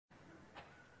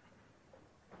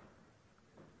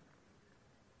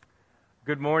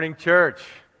Good morning, church.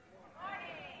 Good morning.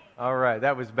 All right,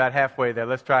 that was about halfway there.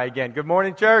 Let's try again. Good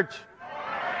morning, church. Good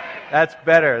morning. That's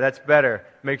better. That's better.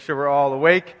 Make sure we're all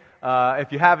awake.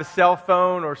 If you have a cell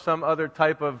phone or some other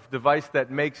type of device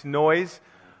that makes noise,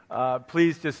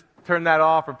 please just turn that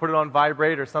off or put it on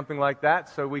vibrate or something like that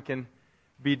so we can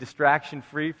be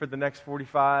distraction-free for the next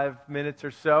 45 minutes or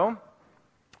so.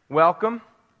 Welcome.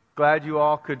 Glad you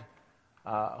all could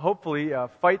hopefully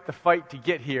fight the fight to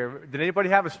get here. Did anybody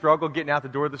have a struggle getting out the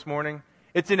door this morning?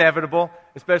 It's inevitable,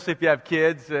 especially if you have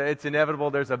kids. It's inevitable.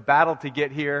 There's a battle to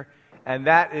get here, and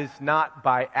that is not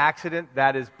by accident.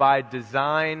 That is by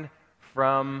design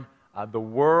from the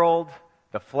world,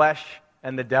 the flesh,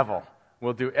 and the devil.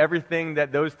 We'll do everything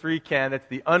that those three can. It's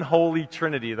the unholy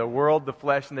trinity, the world, the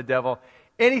flesh, and the devil.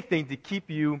 Anything to keep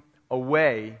you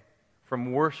away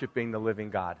from worshiping the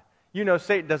living God. You know,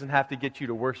 Satan doesn't have to get you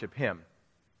to worship him.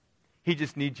 He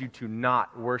just needs you to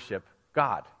not worship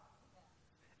God.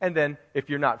 And then,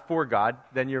 if you're not for God,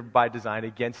 then you're by design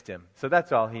against him. So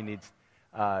that's all he needs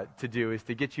to do, is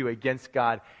to get you against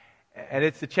God. And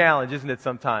it's a challenge, isn't it,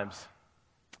 sometimes?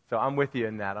 So I'm with you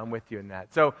in that.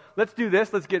 So let's do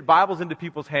this. Let's get Bibles into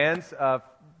people's hands.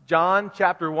 John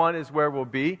chapter 1 is where we'll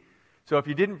be. So if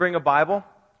you didn't bring a Bible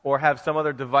or have some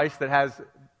other device that has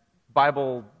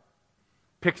Bible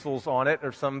pixels on it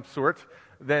or some sort,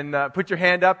 then put your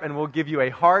hand up and we'll give you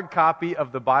a hard copy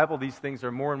of the Bible. These things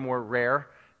are more and more rare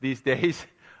these days.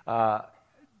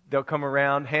 They'll come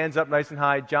around. Hands up nice and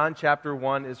high. John chapter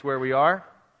 1 is where we are.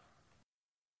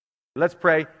 Let's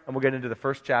pray and we'll get into the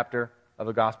first chapter of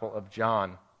the Gospel of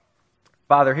John.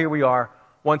 Father, here we are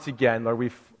once again.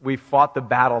 Lord, we've fought the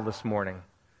battle this morning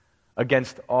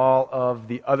against all of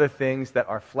the other things that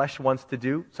our flesh wants to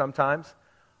do sometimes,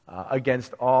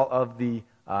 against all of the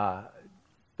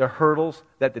hurdles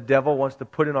that the devil wants to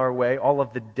put in our way, all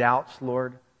of the doubts,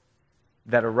 Lord,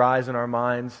 that arise in our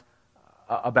minds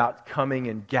about coming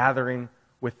and gathering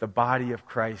with the body of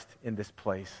Christ in this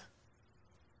place.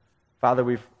 Father,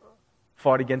 we've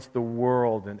fought against the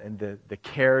world and the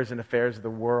cares and affairs of the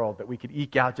world, that we could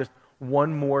eke out just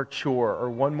one more chore or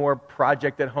one more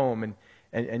project at home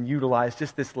and utilize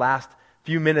just this last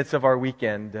few minutes of our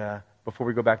weekend before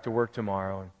we go back to work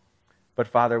tomorrow. But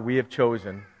Father, we have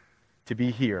chosen to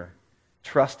be here,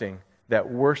 trusting that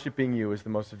worshiping you is the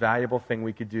most valuable thing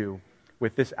we could do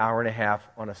with this hour and a half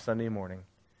on a Sunday morning.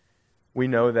 We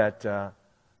know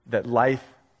that life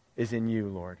is in you,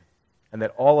 Lord, and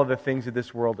that all of the things of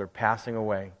this world are passing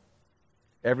away.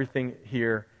 Everything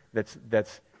here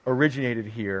that's originated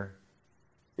here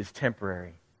is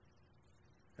temporary.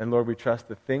 And Lord, we trust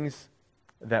the things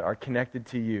that are connected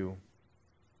to you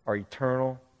are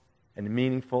eternal and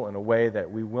meaningful in a way that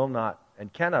we will not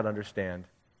and cannot understand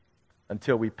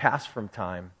until we pass from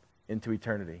time into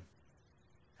eternity.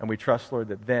 And we trust, Lord,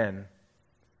 that then,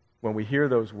 when we hear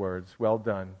those words, well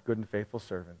done, good and faithful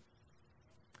servant,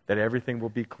 that everything will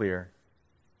be clear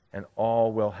and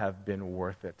all will have been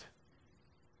worth it.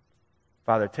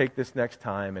 Father, take this next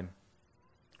time and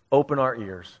open our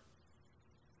ears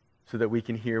so that we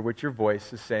can hear what your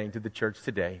voice is saying to the church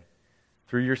today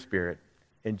through your Spirit.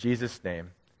 In Jesus'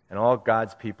 name. And all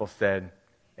God's people said,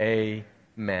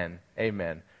 amen.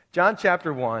 Amen. John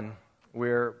chapter 1,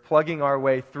 we're plugging our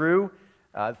way through.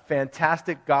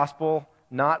 Fantastic gospel,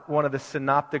 not one of the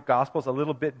synoptic gospels, a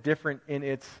little bit different in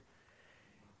its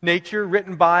nature,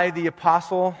 written by the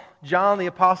apostle John, the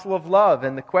apostle of love.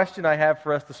 And the question I have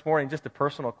for us this morning, just a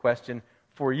personal question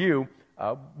for you,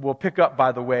 we'll pick up,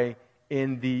 by the way,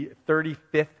 in the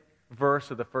 35th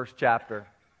verse of the first chapter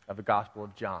of the Gospel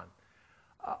of John.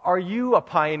 Are you a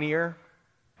pioneer?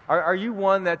 Are you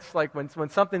one that's like when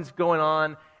something's going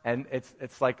on and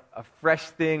it's like a fresh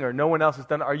thing or no one else has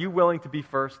done it, are you willing to be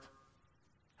first?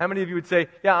 How many of you would say,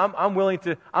 yeah, I'm willing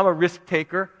to, I'm a risk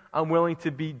taker, I'm willing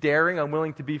to be daring, I'm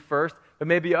willing to be first, but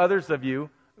maybe others of you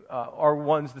are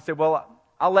ones that say, well,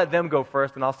 I'll let them go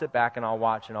first and I'll sit back and I'll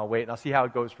watch and I'll wait and I'll see how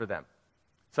it goes for them.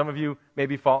 Some of you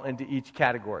maybe fall into each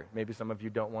category. Maybe some of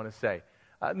you don't want to say.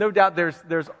 No doubt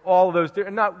there's all of those.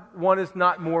 Not one is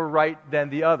not more right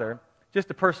than the other. Just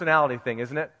a personality thing,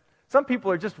 isn't it? Some people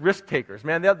are just risk takers,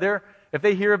 man. If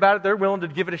they hear about it, they're willing to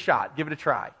give it a shot, give it a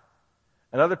try.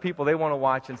 And other people, they want to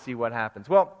watch and see what happens.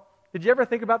 Well, did you ever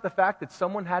think about the fact that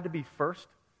someone had to be first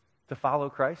to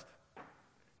follow Christ?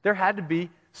 There had to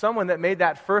be someone that made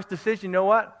that first decision. You know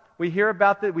what? We hear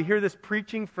this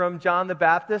preaching from John the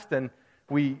Baptist, and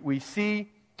we see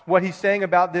what he's saying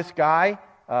about this guy,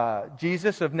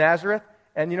 Jesus of Nazareth,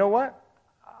 and you know what?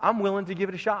 I'm willing to give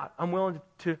it a shot. I'm willing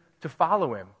to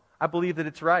follow him. I believe that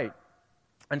it's right.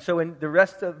 And so in the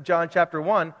rest of John chapter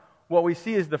 1, what we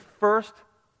see is the first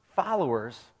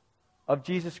followers of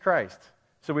Jesus Christ.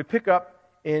 So we pick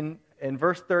up in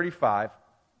verse 35.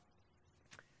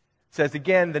 It says,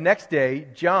 again, the next day,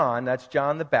 John, that's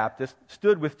John the Baptist,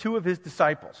 stood with two of his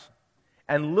disciples.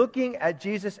 And looking at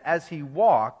Jesus as he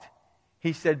walked,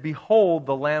 he said, "Behold,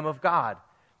 the Lamb of God."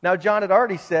 Now, John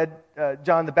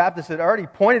the Baptist had already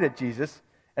pointed at Jesus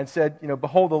and said,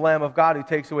 "Behold, the Lamb of God who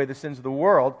takes away the sins of the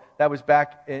world." That was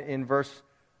back in verse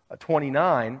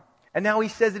 29. And now he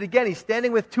says it again. He's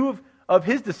standing with two of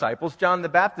his disciples, John the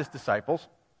Baptist's disciples,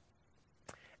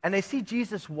 and they see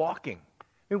Jesus walking.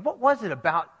 What was it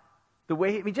about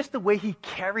just the way he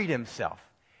carried himself?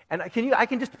 And I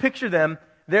can just picture them.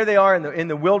 There they are in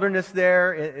the wilderness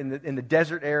there, in the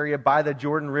desert area by the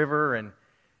Jordan River, and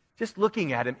just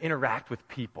looking at him interact with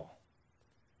people.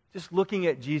 Just looking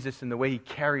at Jesus and the way he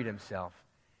carried himself.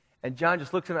 And John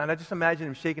just looks at him, and I just imagine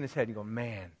him shaking his head and go,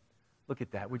 "Man, look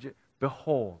at that. Would you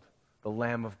behold the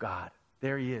Lamb of God."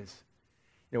 There he is.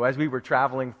 As we were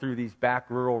traveling through these back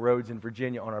rural roads in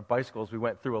Virginia on our bicycles, we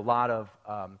went through a lot of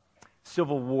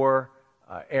Civil War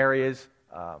areas,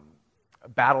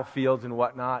 battlefields and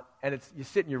whatnot. And you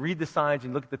sit and you read the signs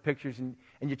and look at the pictures and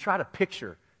you try to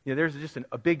picture. There's just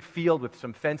a big field with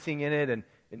some fencing in it and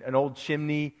an old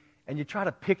chimney. And you try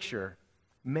to picture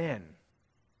men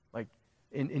like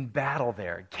in battle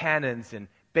there, cannons and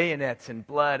bayonets and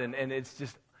blood. And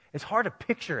it's hard to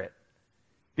picture it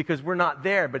because we're not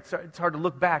there, but it's hard to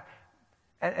look back.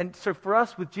 And so for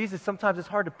us with Jesus, sometimes it's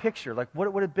hard to picture like what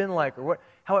it would have been like or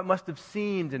how it must have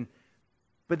seemed.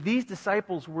 But these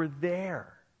disciples were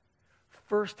there.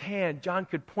 Firsthand, John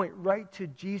could point right to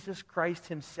Jesus Christ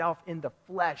himself in the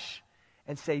flesh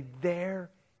and say, "There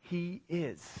he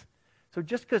is." So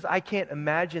just because I can't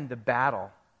imagine the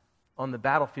battle on the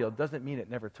battlefield doesn't mean it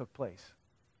never took place.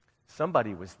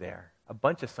 Somebody was there. A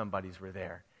bunch of somebodies were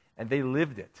there. And they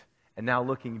lived it. And now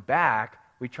looking back,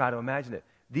 we try to imagine it.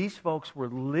 These folks were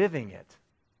living it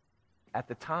at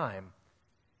the time.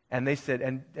 And they said,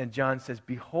 and John says,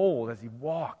 "Behold," as he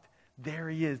walked, "there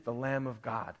he is, the Lamb of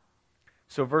God."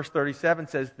 So verse 37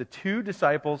 says, the two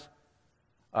disciples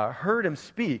heard him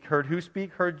speak. Heard who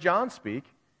speak? Heard John speak.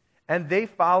 And they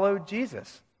followed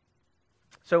Jesus.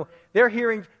 So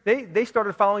they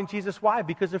started following Jesus. Why?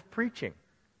 Because of preaching.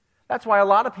 That's why a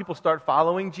lot of people start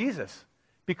following Jesus.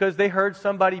 Because they heard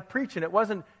somebody preach.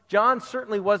 And John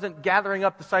certainly wasn't gathering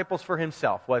up disciples for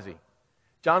himself, was he?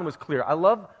 John was clear. I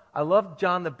love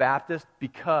John the Baptist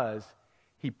because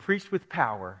he preached with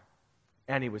power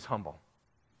and he was humble.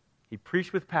 He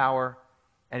preached with power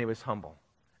and he was humble.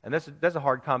 And that's a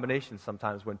hard combination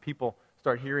sometimes when people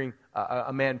start hearing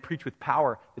a man preach with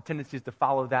power. The tendency is to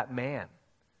follow that man.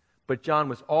 But John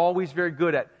was always very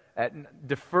good at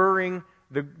deferring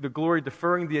the glory,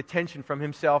 deferring the attention from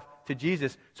himself to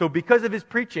Jesus. So because of his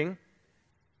preaching,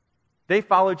 they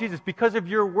followed Jesus. Because of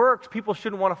your works, people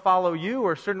shouldn't want to follow you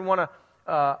or shouldn't want to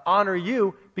honor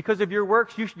you. Because of your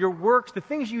works, the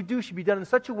things you do should be done in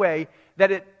such a way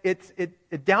that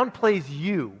it downplays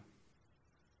you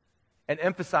and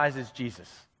emphasizes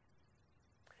Jesus.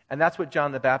 And that's what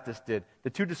John the Baptist did. The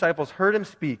two disciples heard him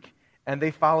speak, and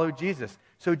they followed Jesus.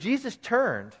 So Jesus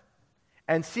turned,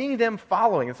 and seeing them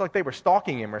following, it's like they were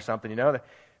stalking him or something,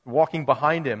 walking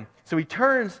behind him. So he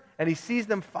turns, and he sees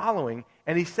them following,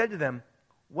 and he said to them,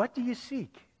 "What do you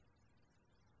seek?"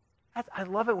 I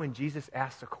love it when Jesus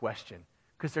asks a question,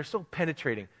 because they're so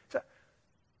penetrating. So,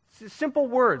 simple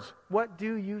words, what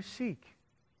do you seek?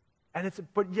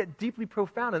 But yet deeply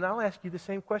profound. And I'll ask you the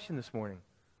same question this morning.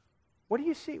 What do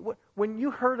you see? When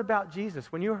you heard about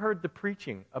Jesus, when you heard the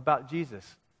preaching about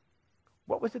Jesus,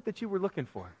 what was it that you were looking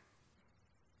for?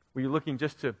 Were you looking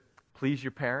just to please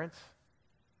your parents?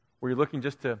 Were you looking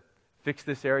just to fix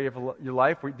this area of your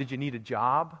life? Did you need a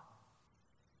job?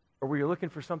 Or were you looking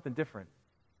for something different?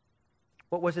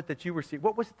 What was it that you were seeking?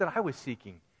 What was it that I was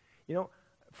seeking?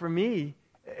 For me,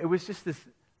 it was just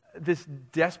this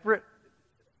desperate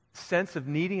sense of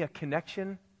needing a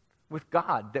connection with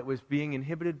God that was being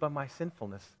inhibited by my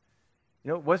sinfulness.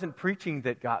 It wasn't preaching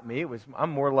that got me. I'm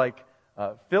more like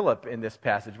Philip in this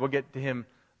passage. We'll get to him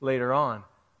later on.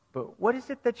 But what is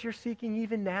it that you're seeking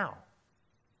even now?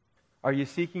 Are you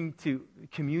seeking to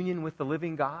communion with the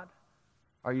living God?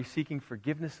 Are you seeking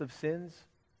forgiveness of sins?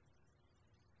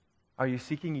 Are you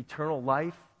seeking eternal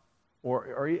life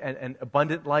or an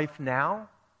abundant life now?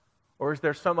 Or is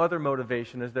there some other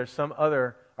motivation?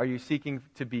 Are you seeking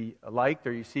to be liked?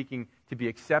 Are you seeking to be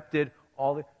accepted?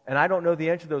 And I don't know the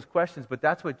answer to those questions, but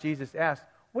that's what Jesus asked.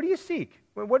 What do you seek?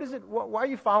 What is it? Why are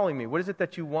you following me? What is it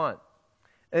that you want?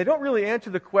 And they don't really answer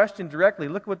the question directly.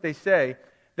 Look what they say.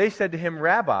 They said to him,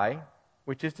 "Rabbi,"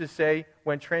 which is to say,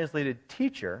 when translated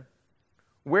teacher,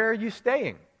 "where are you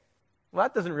staying?" Well,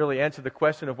 that doesn't really answer the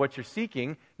question of what you're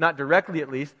seeking, not directly at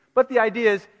least. But the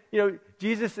idea is,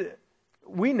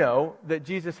 we know that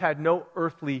Jesus had no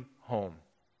earthly home,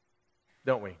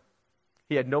 don't we?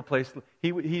 He had no place.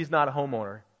 He's not a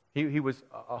homeowner. He was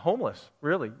homeless,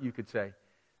 really, you could say.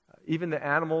 Even the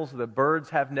animals, the birds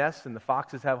have nests and the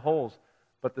foxes have holes.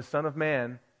 But the Son of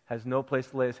Man has no place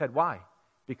to lay his head. Why?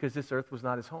 Because this earth was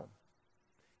not his home.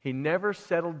 He never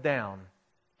settled down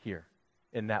here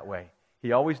in that way.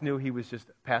 He always knew he was just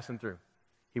passing through.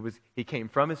 He came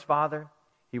from his Father.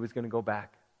 He was going to go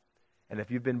back. And if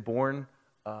you've been born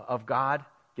of God,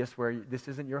 guess where? This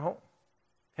isn't your home.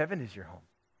 Heaven is your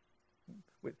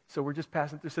home. So we're just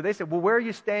passing through. So they said, well, where are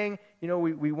you staying?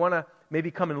 We want to maybe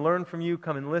come and learn from you,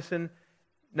 come and listen.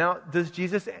 Now, does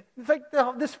Jesus... It's like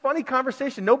this funny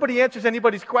conversation. Nobody answers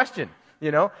anybody's question,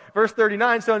 Verse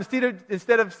 39, so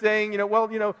instead of saying,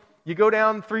 you go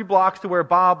down 3 blocks to where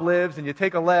Bob lives and you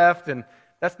take a left, and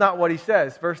that's not what he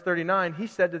says. Verse 39, he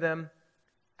said to them,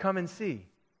 come and see.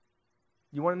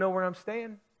 You want to know where I'm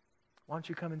staying? Why don't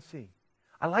you come and see?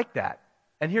 I like that.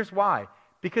 And here's why.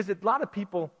 Because a lot of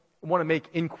people want to make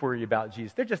inquiry about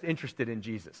Jesus. They're just interested in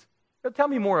Jesus. Tell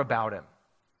me more about him.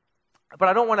 But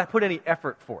I don't want to put any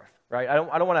effort forth, right? I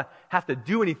don't want to have to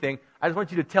do anything. I just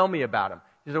want you to tell me about him.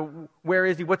 So where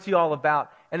is he? What's he all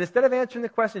about? And instead of answering the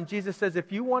question, Jesus says,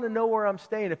 if you want to know where I'm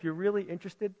staying, if you're really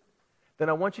interested, then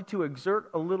I want you to exert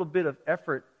a little bit of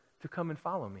effort to come and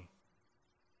follow me.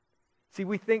 See,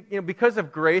 we think, because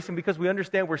of grace and because we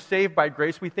understand we're saved by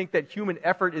grace, we think that human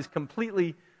effort is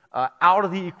completely out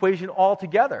of the equation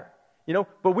altogether.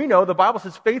 But we know the Bible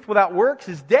says faith without works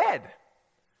is dead.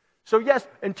 So yes,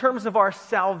 in terms of our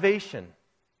salvation,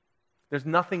 there's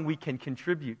nothing we can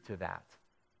contribute to that.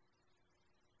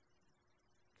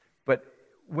 But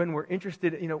when we're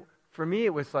interested, for me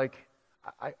it was like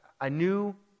I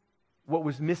knew what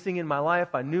was missing in my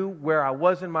life. I knew where I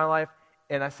was in my life.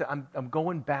 And I said, I'm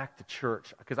going back to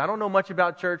church. Because I don't know much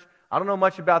about church. I don't know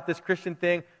much about this Christian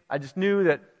thing. I just knew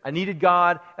that I needed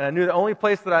God. And I knew the only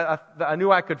place that I knew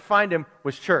I could find him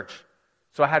was church.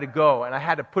 So I had to go. And I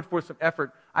had to put forth some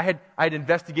effort. I had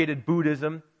investigated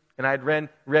Buddhism. And I had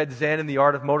read Zen and the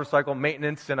Art of Motorcycle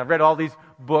Maintenance. And I've read all these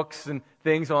books and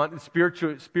things on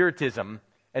spiritism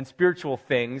and spiritual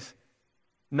things.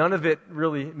 None of it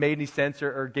really made any sense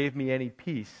or gave me any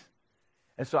peace.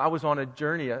 And so I was on a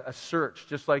journey, a search,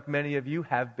 just like many of you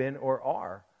have been or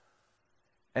are.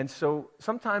 And so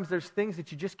sometimes there's things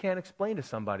that you just can't explain to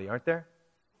somebody, aren't there?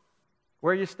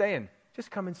 Where are you staying? Just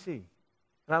come and see.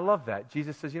 And I love that.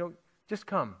 Jesus says, just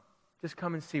come. Just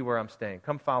come and see where I'm staying.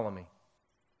 Come follow me.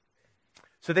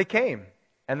 So they came,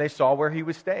 and they saw where he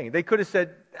was staying. They could have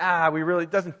said,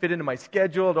 it doesn't fit into my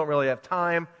schedule, don't really have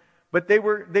time. But they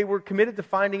were committed to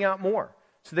finding out more.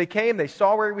 So they came, they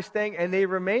saw where he was staying, and they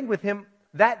remained with him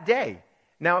that day.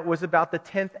 Now it was about the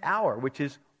 10th hour, which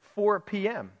is 4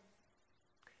 p.m.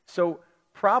 So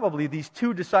probably these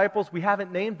 2 disciples, we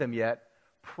haven't named them yet.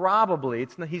 Probably,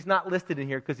 he's not listed in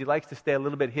here because he likes to stay a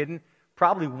little bit hidden.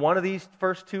 Probably one of these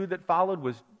first 2 that followed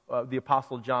was the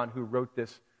Apostle John, who wrote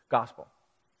this gospel.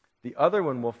 The other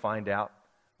one we'll find out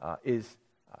is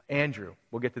Andrew.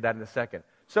 We'll get to that in a second.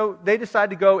 So they decide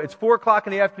to go. It's 4 o'clock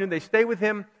in the afternoon. They stay with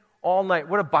him all night.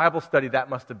 What a Bible study that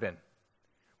must have been.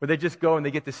 Where they just go and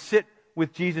they get to sit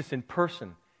with Jesus in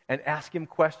person and ask him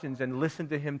questions and listen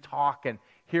to him talk and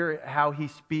hear how he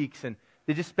speaks. And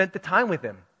they just spent the time with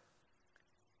him.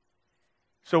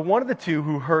 So one of the 2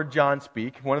 who heard John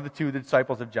speak, one of the 2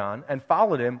 disciples of John, and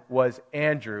followed him was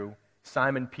Andrew,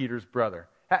 Simon Peter's brother.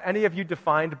 Any of you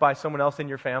defined by someone else in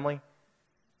your family?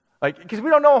 Because we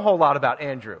don't know a whole lot about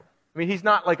Andrew. I mean, he's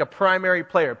not like a primary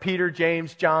player. Peter,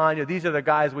 James, John, these are the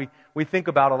guys we think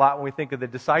about a lot when we think of the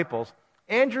disciples.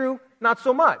 Andrew, not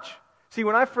so much. See,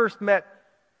 when I first met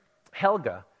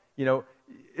Helga,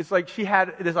 it's like she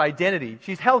had this identity.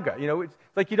 She's Helga, it's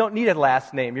like you don't need a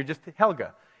last name. You're just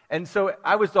Helga. And so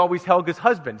I was always Helga's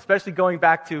husband, especially going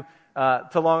back to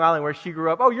Long Island where she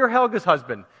grew up. Oh, you're Helga's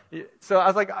husband. So I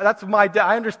was like, that's my dad.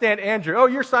 I understand Andrew. Oh,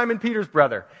 you're Simon Peter's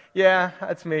brother. Yeah,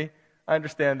 that's me. I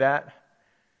understand that.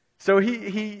 So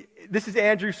this is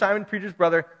Andrew, Simon Peter's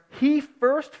brother. He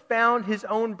first found his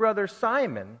own brother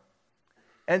Simon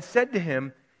and said to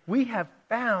him, we have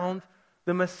found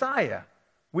the Messiah,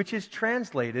 which is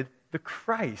translated the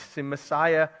Christ. And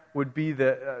Messiah would be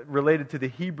related to the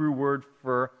Hebrew word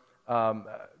for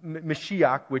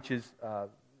Mashiach, which is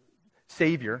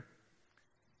Savior,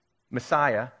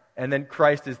 Messiah. And then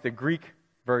Christ is the Greek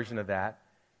version of that.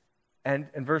 And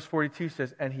verse 42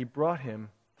 says, and he brought him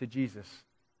to Jesus.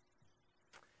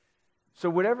 So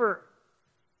whatever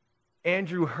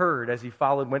Andrew heard as he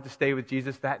went to stay with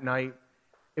Jesus that night,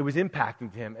 it was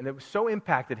impacting him, and it was so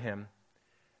impacted him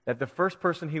that the first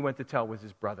person he went to tell was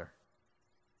his brother,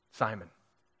 Simon,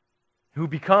 who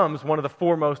becomes one of the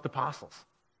foremost apostles.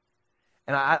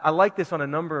 And I like this on a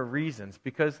number of reasons,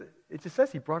 because it just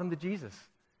says he brought him to Jesus.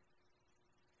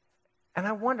 And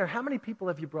I wonder, how many people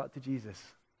have you brought to Jesus?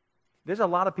 There's a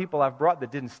lot of people I've brought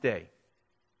that didn't stay.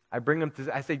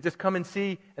 I say, just come and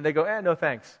see, and they go, no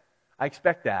thanks. I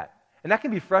expect that. And that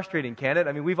can be frustrating, can't it?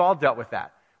 I mean, we've all dealt with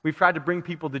that. We've tried to bring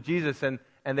people to Jesus, and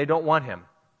they don't want him.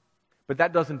 But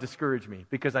that doesn't discourage me,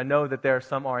 because I know that there are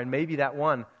some are, and maybe that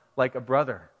one, like a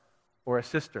brother, or a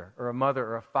sister, or a mother,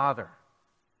 or a father,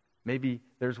 maybe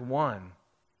there's one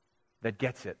that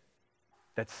gets it,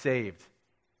 that's saved.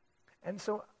 And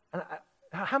so,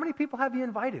 how many people have you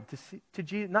invited to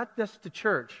Jesus, not just to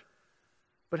church,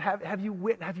 but have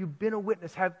you been a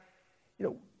witness?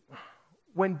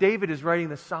 When David is writing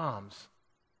the Psalms,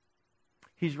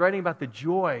 he's writing about the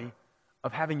joy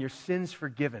of having your sins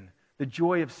forgiven, the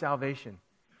joy of salvation.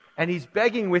 And he's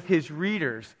begging with his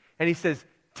readers, and he says,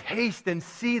 taste and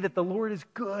see that the Lord is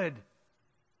good.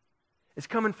 It's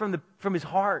coming from his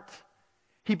heart.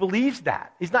 He believes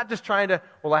that. He's not just trying to,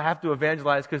 I have to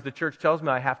evangelize because the church tells me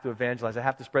I have to evangelize. I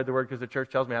have to spread the word because the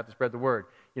church tells me I have to spread the word.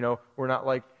 We're not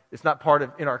like, it's not part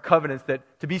of, in our covenants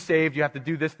that to be saved, you have to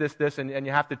do this, and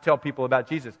you have to tell people about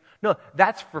Jesus. No,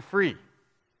 that's for free.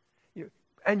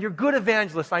 And you're good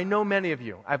evangelists. I know many of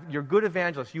you. You're good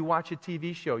evangelists. You watch a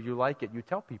TV show. You like it. You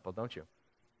tell people, don't you?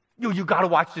 You got to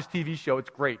watch this TV show.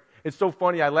 It's great. It's so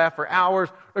funny. I laugh for hours.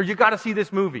 Or you got to see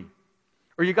this movie.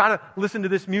 Or you got to listen to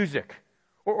this music.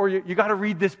 Or you got to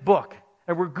read this book.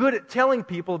 And we're good at telling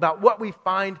people about what we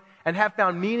find and have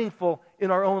found meaningful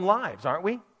in our own lives, aren't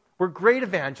we? We're great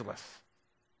evangelists.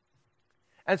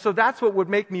 And so that's what would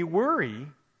make me worry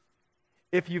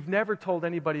if you've never told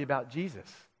anybody about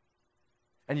Jesus.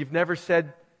 And you've never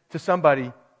said to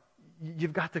somebody,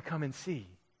 you've got to come and see.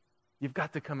 You've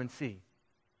got to come and see.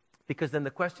 Because then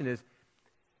the question is,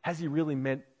 has he really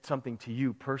meant something to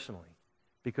you personally?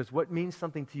 Because what means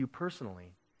something to you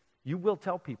personally, you will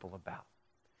tell people about.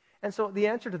 And so the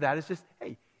answer to that is just,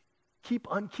 hey, keep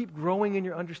growing in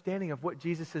your understanding of what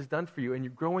Jesus has done for you, and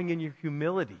you're growing in your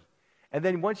humility. And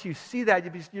then once you see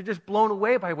that, you're just blown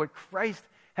away by what Christ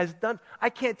has done. I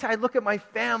can't tell. I look at my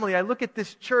family. I look at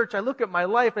this church. I look at my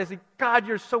life. And I say, God,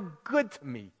 you're so good to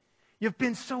me. You've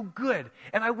been so good.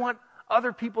 And I want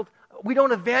other people. We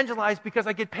don't evangelize because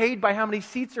I get paid by how many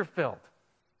seats are filled.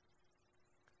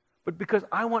 But because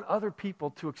I want other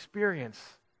people to experience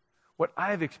what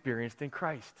I've experienced in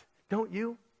Christ. Don't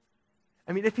you?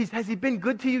 I mean, has he been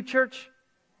good to you, church?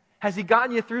 Has he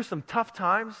gotten you through some tough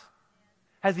times?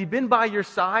 Has he been by your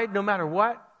side no matter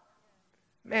what?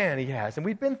 Man, he has. And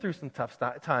we've been through some tough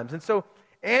times. And so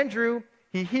Andrew,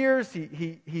 he hears,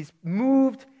 he's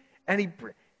moved, and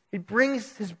he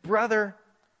brings his brother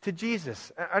to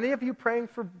Jesus. Are any of you praying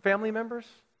for family members?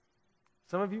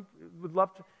 Some of you would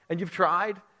love to, and you've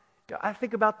tried. I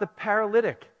think about the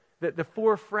paralytic, the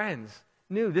four friends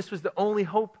knew this was the only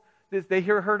hope. They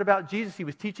heard about Jesus. He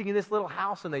was teaching in this little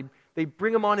house, and they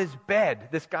bring him on his bed,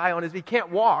 this guy he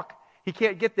can't walk. He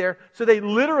can't get there, so they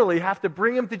literally have to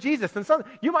bring him to Jesus. And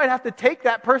you might have to take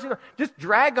that person, just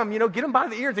drag him, get him by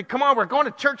the ears and come on, we're going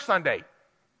to church Sunday.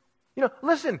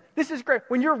 Listen, this is great.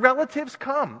 When your relatives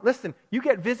come, listen, you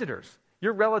get visitors.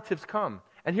 Your relatives come.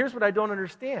 And here's what I don't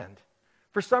understand.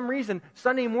 For some reason,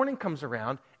 Sunday morning comes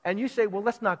around, and you say, well,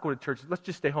 let's not go to church. Let's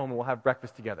just stay home and we'll have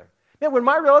breakfast together. Man, when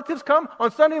my relatives come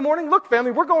on Sunday morning, look,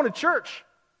 family, we're going to church.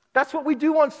 That's what we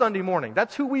do on Sunday morning.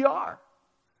 That's who we are.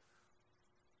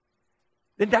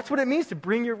 Then that's what it means to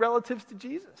bring your relatives to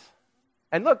Jesus.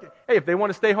 And look, hey, if they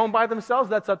want to stay home by themselves,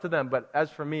 that's up to them. But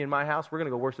as for me and my house, we're going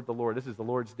to go worship the Lord. This is the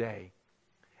Lord's day.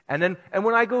 And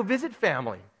when I go visit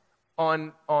family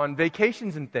on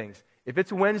vacations and things, if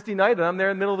it's a Wednesday night and I'm there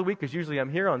in the middle of the week, because usually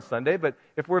I'm here on Sunday, but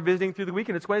if we're visiting through the week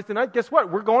and it's Wednesday night, guess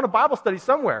what? We're going to Bible study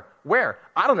somewhere. Where?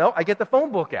 I don't know. I get the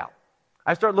phone book out.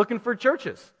 I start looking for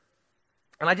churches.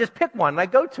 And I just pick one and I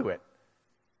go to it.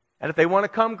 And if they want to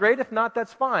come, great. If not,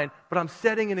 that's fine. But I'm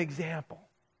setting an example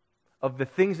of the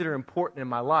things that are important in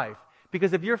my life.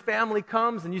 Because if your family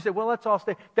comes and you say, well, let's all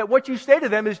stay, that what you say to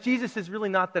them is Jesus is really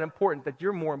not that important, that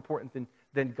you're more important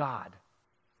than God.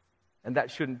 And that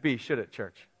shouldn't be, should it,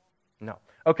 church? No.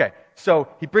 Okay, so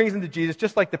he brings him to Jesus,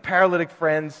 just like the paralytic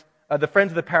friends, the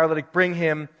friends of the paralytic bring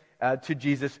him to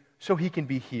Jesus so he can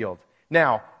be healed.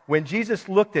 Now, when Jesus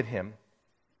looked at him,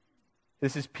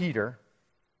 this is Peter,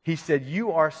 he said,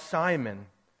 you are Simon,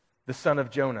 the son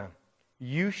of Jonah.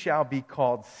 You shall be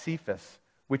called Cephas,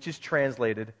 which is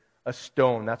translated a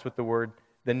stone. That's what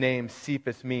the name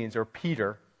Cephas means, or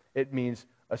Peter. It means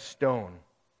a stone.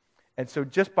 And so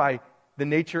just by the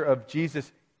nature of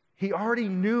Jesus, he already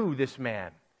knew this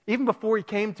man, even before he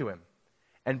came to him.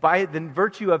 And by the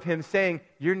virtue of him saying,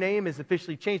 your name is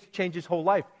officially changed, to change his whole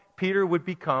life, Peter would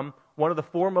become one of the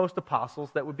foremost apostles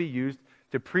that would be used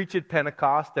to preach at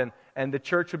Pentecost, and the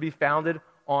church would be founded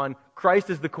on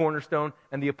Christ as the cornerstone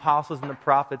and the apostles and the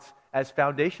prophets as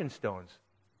foundation stones.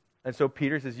 And so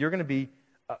Peter says, you're going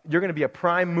to be a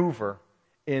prime mover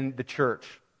in the church.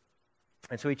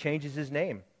 And so he changes his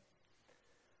name.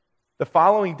 The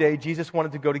following day, Jesus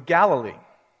wanted to go to Galilee,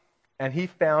 and he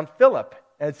found Philip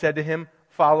and said to him,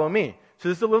 follow me. So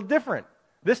this is a little different.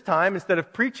 This time, instead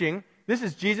of preaching, this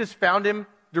is Jesus found him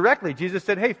directly. Jesus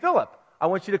said, hey, Philip, I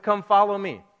want you to come follow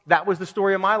me. That was the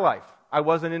story of my life. I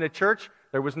wasn't in a church.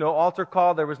 There was no altar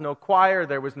call. There was no choir.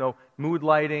 There was no mood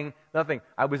lighting, nothing.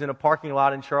 I was in a parking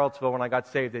lot in Charlottesville when I got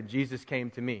saved, and Jesus came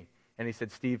to me. And he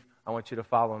said, Steve, I want you to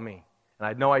follow me. And I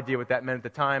had no idea what that meant at the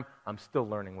time. I'm still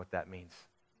learning what that means.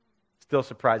 Still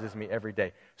surprises me every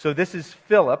day. So this is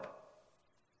Philip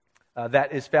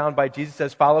that is found by Jesus,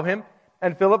 says, follow him.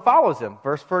 And Philip follows him.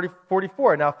 Verse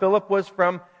 44. Now Philip was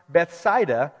from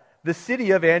Bethsaida, the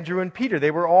city of Andrew and Peter.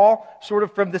 They were all sort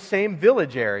of from the same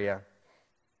village area.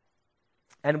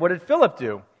 And what did Philip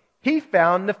do? He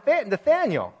found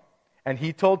Nathanael. And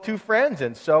he told two friends,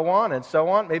 and so on and so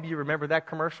on. Maybe you remember that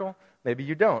commercial. Maybe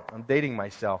you don't. I'm dating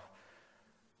myself.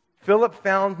 Philip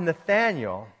found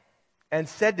Nathanael and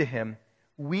said to him,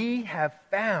 we have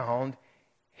found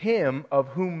him of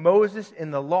whom Moses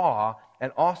in the law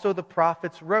and also the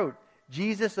prophets wrote,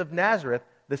 Jesus of Nazareth,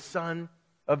 the son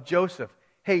of Joseph.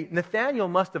 Hey, Nathanael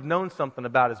must have known something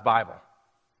about his Bible,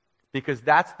 because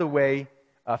that's the way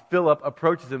Philip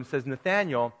approaches him. Says,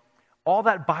 Nathanael, all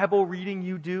that Bible reading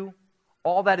you do,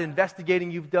 all that investigating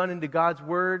you've done into God's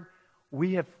Word,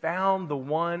 we have found the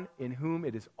one in whom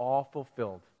it is all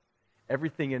fulfilled.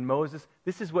 Everything in Moses.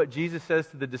 This is what Jesus says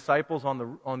to the disciples on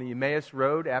the Emmaus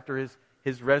Road after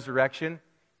his resurrection.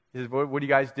 He says, what are you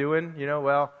guys doing?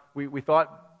 Well, we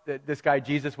thought that this guy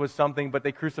Jesus was something, but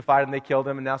they crucified him, they killed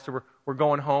him, and now so we're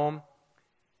going home.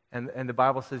 And the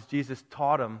Bible says Jesus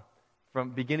taught him from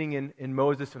beginning in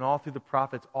Moses and all through the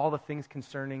prophets, all the things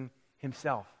concerning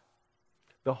himself.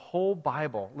 The whole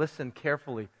Bible, listen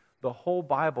carefully, the whole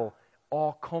Bible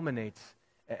all culminates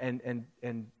and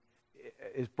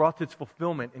is brought to its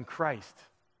fulfillment in Christ,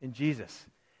 in Jesus.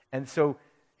 And so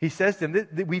he says to them,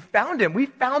 we found him. We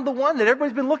found the one that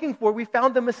everybody's been looking for. We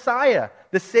found the Messiah,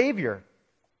 the Savior.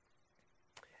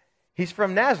 He's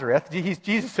from Nazareth. He's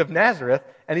Jesus of Nazareth,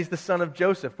 and he's the son of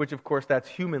Joseph, which, of course, that's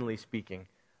humanly speaking,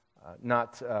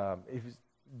 not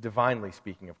divinely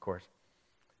speaking, of course.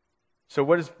 So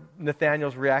what is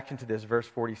Nathanael's reaction to this? Verse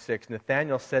 46,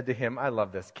 Nathanael said to him, I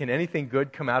love this, can anything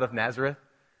good come out of Nazareth?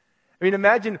 I mean,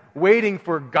 imagine waiting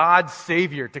for God's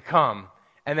Savior to come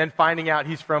and then finding out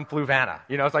he's from Fluvanna.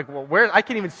 It's like, well, where? I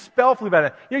can't even spell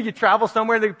Fluvanna. You travel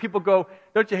somewhere and people go,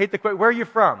 don't you hate the question? Where are you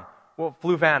from? Well,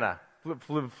 Fluvanna.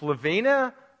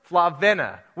 Flavena?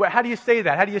 Flavena. How do you say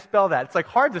that? How do you spell that? It's like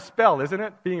hard to spell, isn't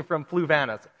it? Being from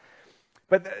Fluvanna.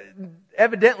 But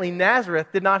evidently Nazareth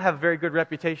did not have a very good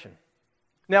reputation.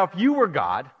 Now, if you were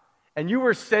God and you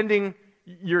were sending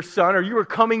your son, or you were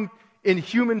coming in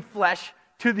human flesh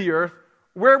to the earth,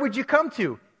 where would you come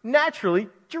to? Naturally,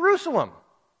 Jerusalem,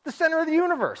 the center of the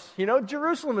universe.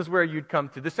 Jerusalem is where you'd come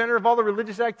to. The center of all the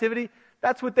religious activity,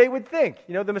 that's what they would think.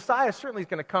 The Messiah certainly is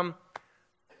going to come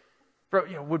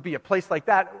from, would be a place like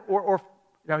that. Or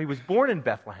now he was born in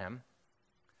Bethlehem,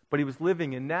 but he was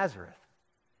living in Nazareth.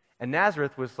 And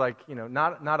Nazareth was like,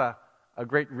 not a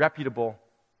great reputable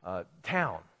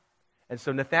town. And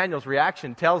so Nathanael's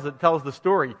reaction tells the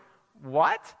story.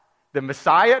 What? The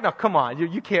Messiah? Now, come on,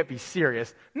 you can't be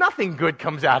serious. Nothing good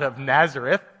comes out of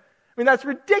Nazareth. I mean, that's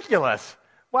ridiculous.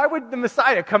 Why would the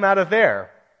Messiah come out of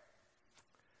there?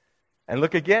 And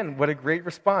look again, what a great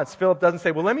response. Philip doesn't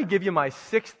say, well, let me give you my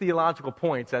 6 theological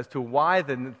points as to why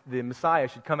the Messiah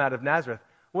should come out of Nazareth.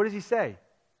 What does he say?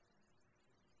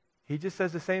 He just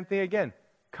says the same thing again.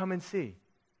 Come and see.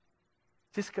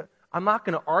 I'm not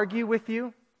going to argue with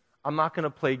you. I'm not going to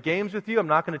play games with you. I'm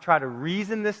not going to try to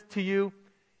reason this to you.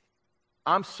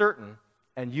 I'm certain,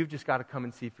 and you've just got to come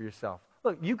and see for yourself.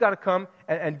 Look, you've got to come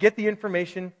and get the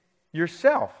information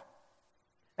yourself.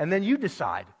 And then you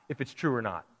decide if it's true or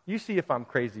not. You see if I'm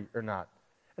crazy or not.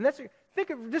 And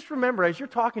just remember, as you're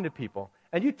talking to people,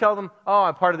 and you tell them, oh,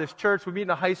 I'm part of this church, we meet in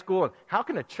a high school, and how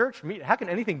can a church meet? How can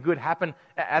anything good happen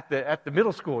at the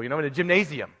middle school, in a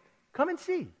gymnasium? Come and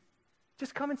see.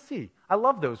 Just come and see. I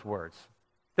love those words.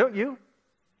 Don't you?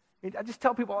 I just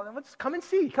tell people, let's come and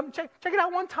see. Come check it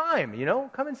out one time,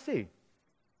 Come and see.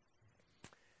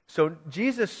 So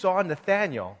Jesus saw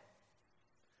Nathanael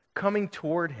coming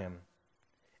toward him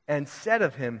and said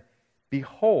of him,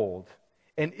 Behold,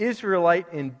 an Israelite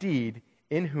indeed,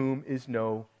 in whom is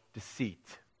no deceit.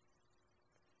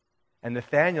 And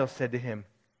Nathanael said to him,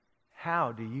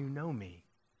 How do you know me?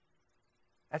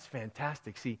 That's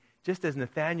fantastic. See, just as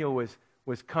Nathanael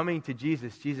was coming to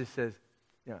Jesus, Jesus says,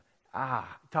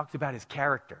 talks about his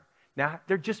character. Now,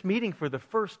 they're just meeting for the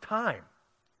first time.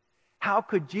 How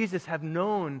could Jesus have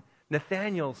known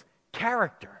Nathanael's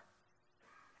character?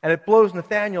 And it blows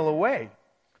Nathanael away.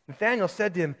 Nathanael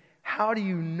said to him, How do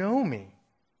you know me?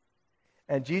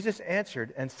 And Jesus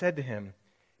answered and said to him,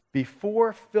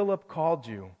 Before Philip called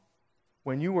you,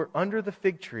 when you were under the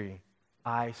fig tree,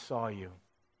 I saw you.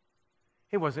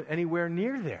 He wasn't anywhere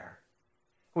near there.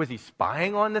 Was he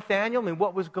spying on Nathanael? I mean,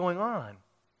 what was going on?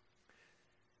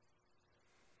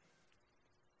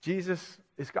 Jesus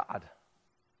is God.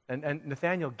 And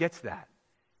Nathanael gets that.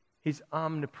 He's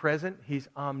omnipresent. He's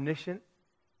omniscient.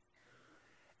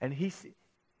 And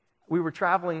we were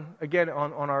traveling again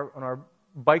on our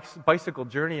bicycle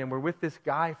journey, and we're with this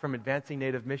guy from Advancing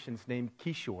Native Missions named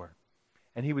Kishore.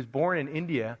 And he was born in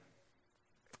India,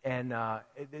 and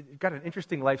it got an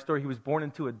interesting life story. He was born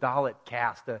into a Dalit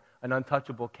caste, an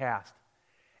untouchable caste.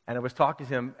 And I was talking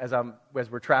to him as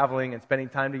we're traveling and spending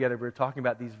time together. We were talking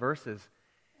about these verses.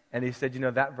 And he said,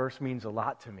 that verse means a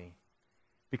lot to me.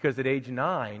 Because at age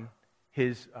 9,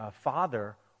 his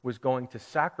father was going to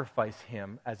sacrifice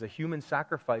him as a human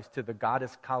sacrifice to the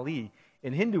goddess Kali.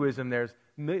 In Hinduism, there's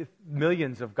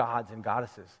millions of gods and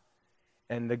goddesses.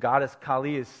 And the goddess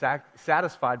Kali is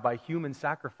satisfied by human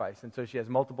sacrifice. And so she has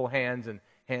multiple hands, and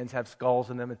hands have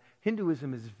skulls in them. And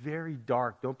Hinduism is very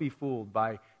dark. Don't be fooled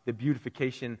by the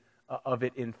beautification of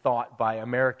it in thought by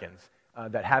Americans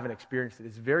that haven't experienced it.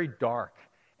 It's very dark.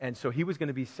 And so he was going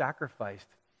to be sacrificed.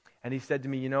 And he said to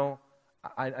me,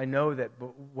 I know that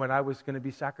when I was going to be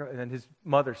sacrificed, and his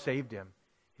mother saved him.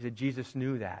 He said, Jesus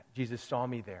knew that. Jesus saw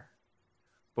me there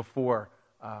before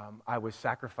I was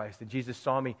sacrificed. And Jesus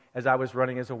saw me as I was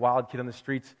running as a wild kid on the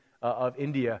streets of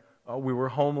India. We were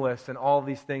homeless and all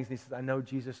these things. And he says, I know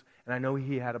Jesus, and I know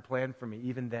he had a plan for me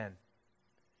even then.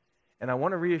 And I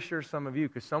want to reassure some of you,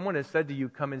 because someone has said to you,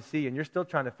 come and see, and you're still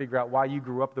trying to figure out why you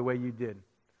grew up the way you did,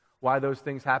 why those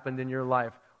things happened in your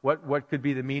life, what could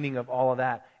be the meaning of all of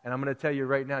that. And I'm going to tell you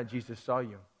right now, Jesus saw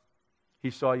you.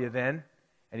 He saw you then,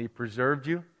 and he preserved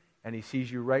you, and he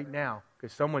sees you right now,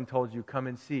 because someone told you, come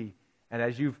and see. And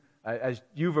as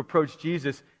you've approached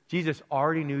Jesus, Jesus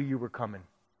already knew you were coming.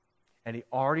 And he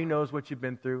already knows what you've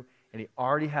been through, and he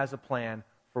already has a plan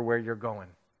for where you're going.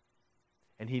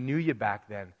 And he knew you back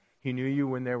then. He knew you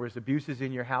when there was abuses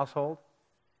in your household.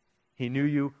 He knew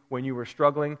you when you were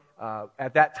struggling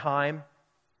at that time.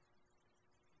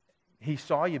 He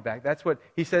saw you back. That's what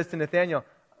he says to Nathanael.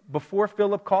 Before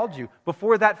Philip called you,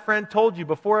 before that friend told you,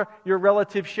 before your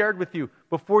relative shared with you,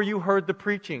 before you heard the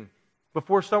preaching,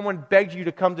 before someone begged you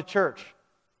to come to church,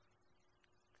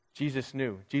 Jesus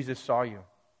knew. Jesus saw you.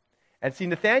 And see,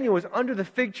 Nathanael was under the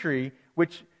fig tree,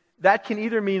 which that can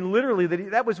either mean literally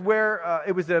that was where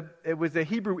it was a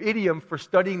Hebrew idiom for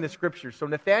studying the Scriptures. So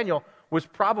Nathanael was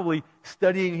probably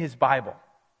studying his Bible.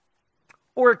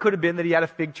 Or it could have been that he had a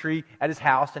fig tree at his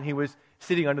house and he was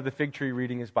sitting under the fig tree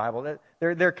reading his Bible.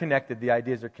 They're connected. The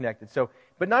ideas are connected.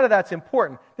 But none of that's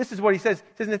important. This is what he says.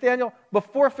 He says, Nathanael,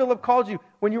 before Philip called you,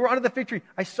 when you were under the fig tree,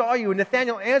 I saw you. And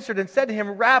Nathanael answered and said to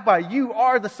him, Rabbi, you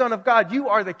are the Son of God. You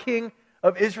are the King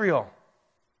of Israel.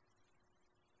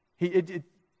 It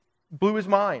blew his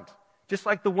mind. Just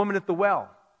like the woman at the well.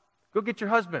 Go get your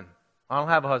husband. I don't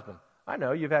have a husband. I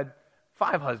know, you've had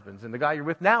 5 husbands, and the guy you're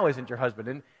with now isn't your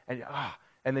husband.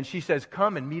 And then she says,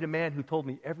 come and meet a man who told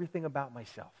me everything about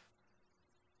myself.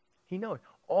 He knows.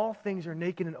 All things are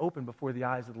naked and open before the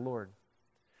eyes of the Lord.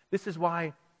 This is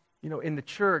why, in the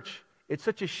church, it's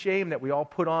such a shame that we all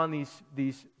put on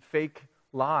these fake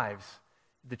lives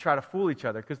to try to fool each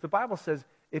other. Because the Bible says,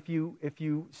 if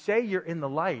you say you're in the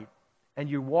light and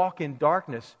you walk in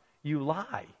darkness, you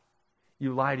lie.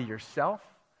 You lie to yourself.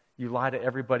 You lie to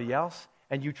everybody else.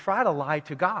 And you try to lie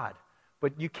to God.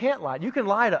 But you can't lie. You can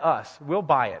lie to us. We'll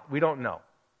buy it. We don't know.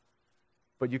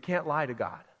 But you can't lie to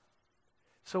God.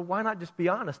 So why not just be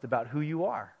honest about who you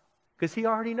are? Because he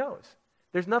already knows.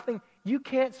 There's nothing, you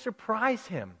can't surprise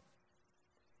him.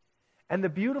 And the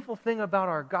beautiful thing about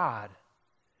our God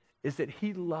is that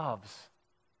he loves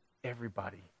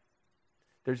everybody.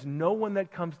 There's no one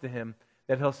that comes to him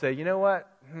that he'll say, you know what,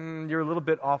 you're a little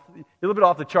bit off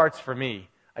the charts for me.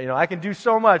 I can do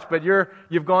so much, but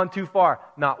you've gone too far.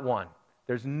 Not one.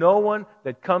 There's no one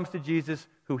that comes to Jesus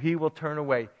who he will turn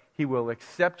away. He will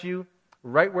accept you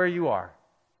right where you are.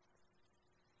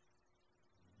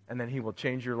 And then he will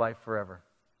change your life forever.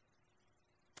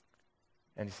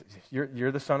 And he says,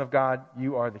 you're the Son of God.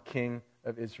 You are the King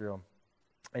of Israel.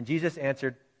 And Jesus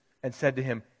answered and said to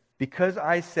him, because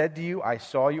I said to you, I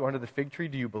saw you under the fig tree,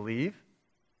 do you believe?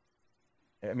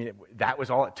 I mean, that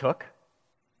was all it took.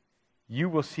 You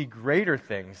will see greater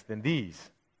things than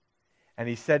these. And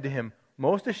he said to him,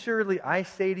 most assuredly I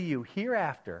say to you,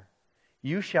 hereafter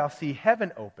you shall see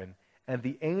heaven open and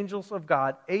the angels of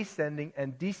God ascending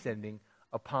and descending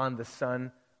upon the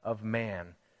Son of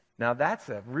Man. Now that's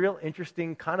a real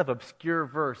interesting, kind of obscure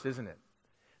verse, isn't it?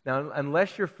 Now,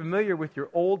 unless you're familiar with your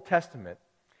Old Testament,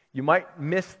 you might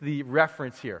miss the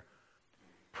reference here.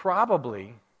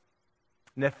 Probably,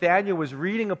 Nathanael was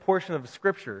reading a portion of the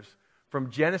Scriptures from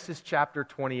Genesis chapter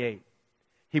 28.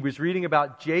 He was reading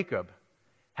about Jacob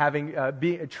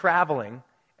traveling,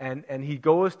 and he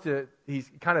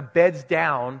kind of beds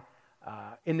down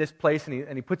in this place,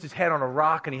 and he puts his head on a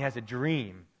rock, and he has a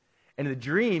dream. And in the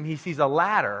dream, he sees a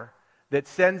ladder that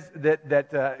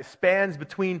spans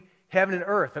between heaven and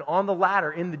earth. And on the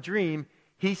ladder, in the dream,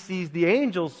 he sees the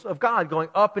angels of God going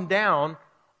up and down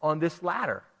on this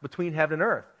ladder between heaven and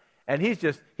earth. And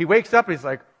he wakes up and he's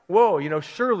like, whoa,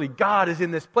 surely God is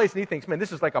in this place. And he thinks, man,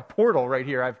 this is like a portal right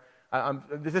here.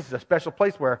 This is a special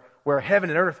place where heaven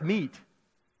and earth meet.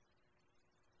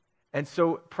 And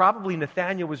so probably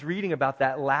Nathanael was reading about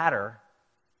that ladder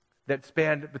that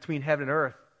spanned between heaven and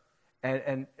earth.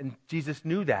 And Jesus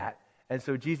knew that. And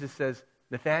so Jesus says,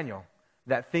 Nathanael,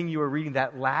 that thing you were reading,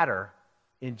 that ladder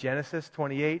in Genesis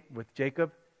 28 with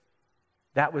Jacob,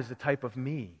 that was the type of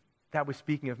me. That was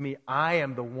speaking of me. I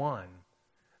am the one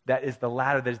that is the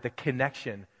ladder, that is the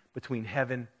connection between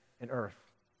heaven and earth.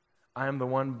 I am the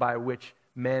one by which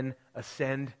men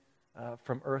ascend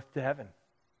from earth to heaven.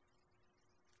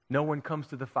 No one comes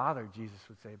to the Father, Jesus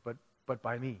would say, but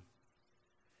by me.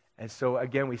 And so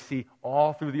again, we see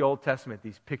all through the Old Testament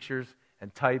these pictures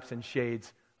and types and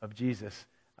shades of Jesus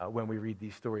when we read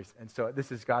these stories. And so this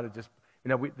has got to just,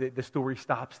 the story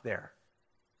stops there.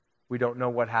 We don't know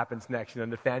what happens next.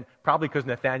 Probably because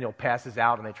Nathanael passes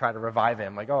out and they try to revive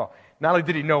him. Like, oh, not only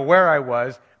did he know where I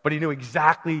was, but he knew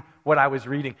exactly what I was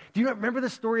reading. Do you remember the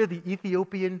story of the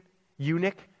Ethiopian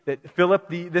eunuch? That Philip,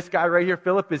 this guy right here,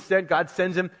 Philip is sent, God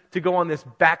sends him to go on this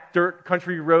back dirt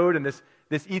country road, and this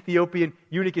Ethiopian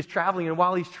eunuch is traveling, and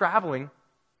while he's traveling,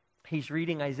 he's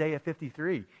reading Isaiah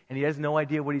 53, and he has no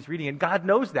idea what he's reading, and God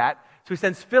knows that, so he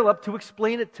sends Philip to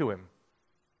explain it to him.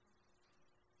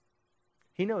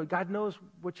 God knows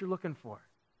what you're looking for.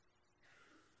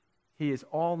 He is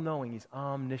all-knowing, He's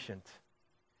omniscient.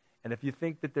 And if you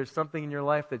think that there's something in your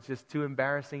life that's just too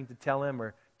embarrassing to tell Him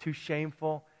or too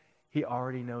shameful, He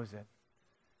already knows it.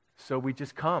 So we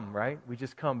just come, right? We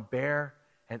just come bare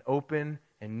and open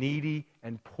and needy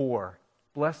and poor.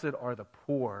 Blessed are the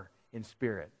poor in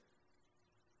spirit,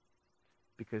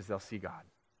 because they'll see God.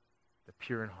 The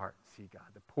pure in heart see God.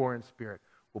 The poor in spirit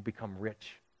will become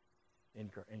rich in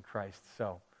Christ.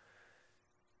 So,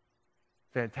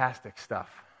 fantastic stuff.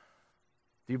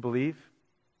 Do you believe?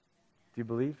 Do you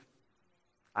believe?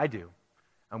 I do.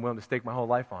 I'm willing to stake my whole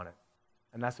life on it.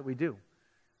 And that's what we do.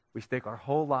 We stake our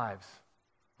whole lives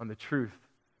on the truth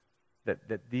that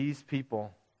these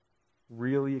people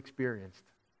really experienced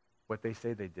what they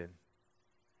say they did.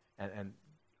 And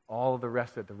all of the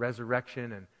rest of it, the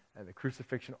resurrection and the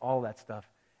crucifixion, all that stuff.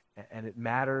 And it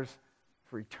matters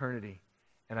for eternity.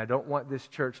 And I don't want this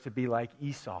church to be like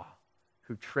Esau,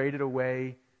 who traded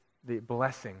away the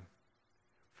blessing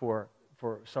for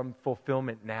some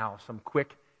fulfillment now, some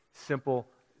quick, simple,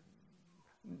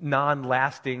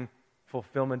 non-lasting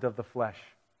fulfillment of the flesh,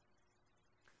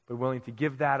 but willing to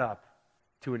give that up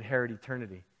to inherit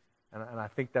eternity. And I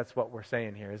think that's what we're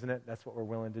saying here, isn't it? That's what we're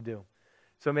willing to do.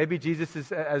 So maybe Jesus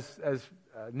is, as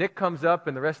Nick comes up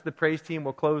and the rest of the praise team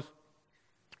will close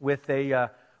with a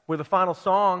final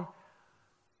song.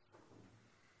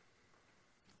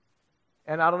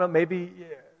 And I don't know, maybe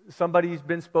somebody's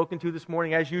been spoken to this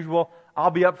morning. As usual,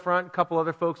 I'll be up front. A couple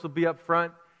other folks will be up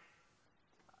front.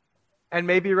 And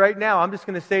maybe right now, I'm just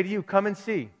going to say to you, come and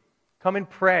see. Come and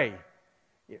pray.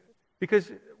 Because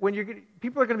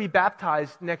people are going to be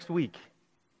baptized next week.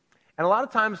 And a lot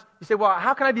of times, you say, well,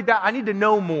 how can I be baptized? I need to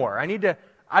know more.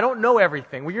 I don't know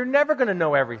everything. Well, you're never going to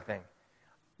know everything.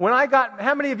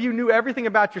 How many of you knew everything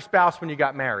about your spouse when you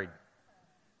got married?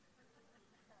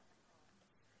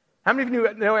 How many of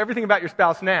you know everything about your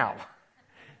spouse now?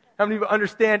 How many of you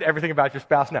understand everything about your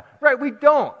spouse now? Right, we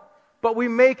don't. But we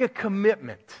make a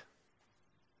commitment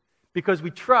because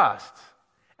we trust.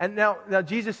 And now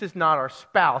Jesus is not our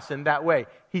spouse in that way.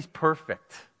 He's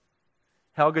perfect.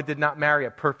 Helga did not marry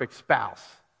a perfect spouse.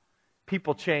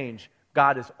 People change.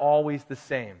 God is always the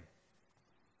same.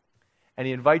 and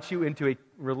He invites you into a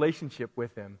relationship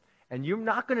with Him. And you're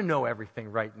not going to know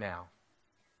everything right now.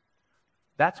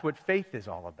 That's what faith is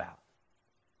all about.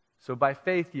 So by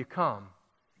faith you come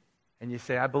and you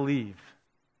say, I believe.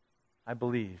 I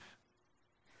believe.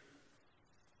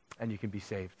 And you can be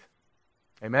saved.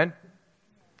 Amen?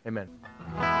 Amen.